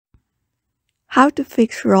How to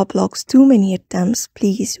fix Roblox too many attempts,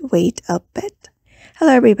 please wait a bit.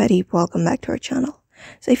 Hello everybody, welcome back to our channel.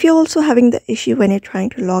 So if you're also having the issue when you're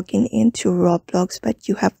trying to log in into Roblox but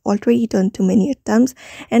you have already done too many attempts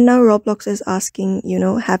and now Roblox is asking,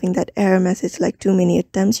 having that error message like too many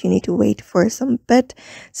attempts, you need to wait for some bit.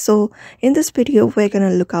 So in this video we're going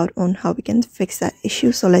to look out on how we can fix that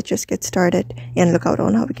issue. So let's just get started and look out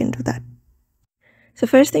on how we can do that. So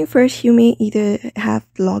first thing first, you may either have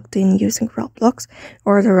logged in using Roblox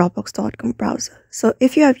or the roblox.com browser. So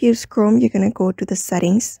if you have used Chrome, you're going to go to the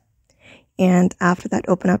settings, and after that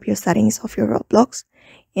open up your settings of your Roblox,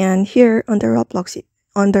 and here under Roblox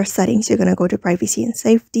under settings you're going to go to privacy and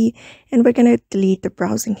safety, and we're going to delete the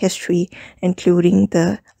browsing history including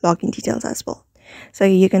the login details as well. So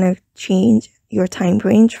you're going to change your time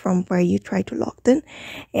range from where you try to log in,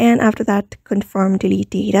 and after that confirm delete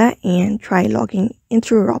data and try logging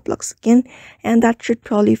into Roblox again, and that should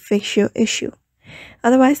probably fix your issue.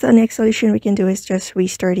 Otherwise, the next solution we can do is just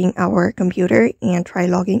restarting our computer and try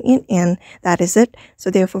logging in, and that is it. So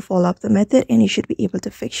therefore follow up the method and you should be able to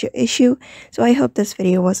fix your issue. So I hope this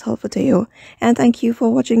video was helpful to you, and thank you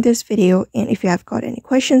for watching this video. And if you have got any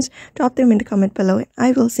questions, drop them in the comment below and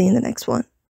I will see you in the next one.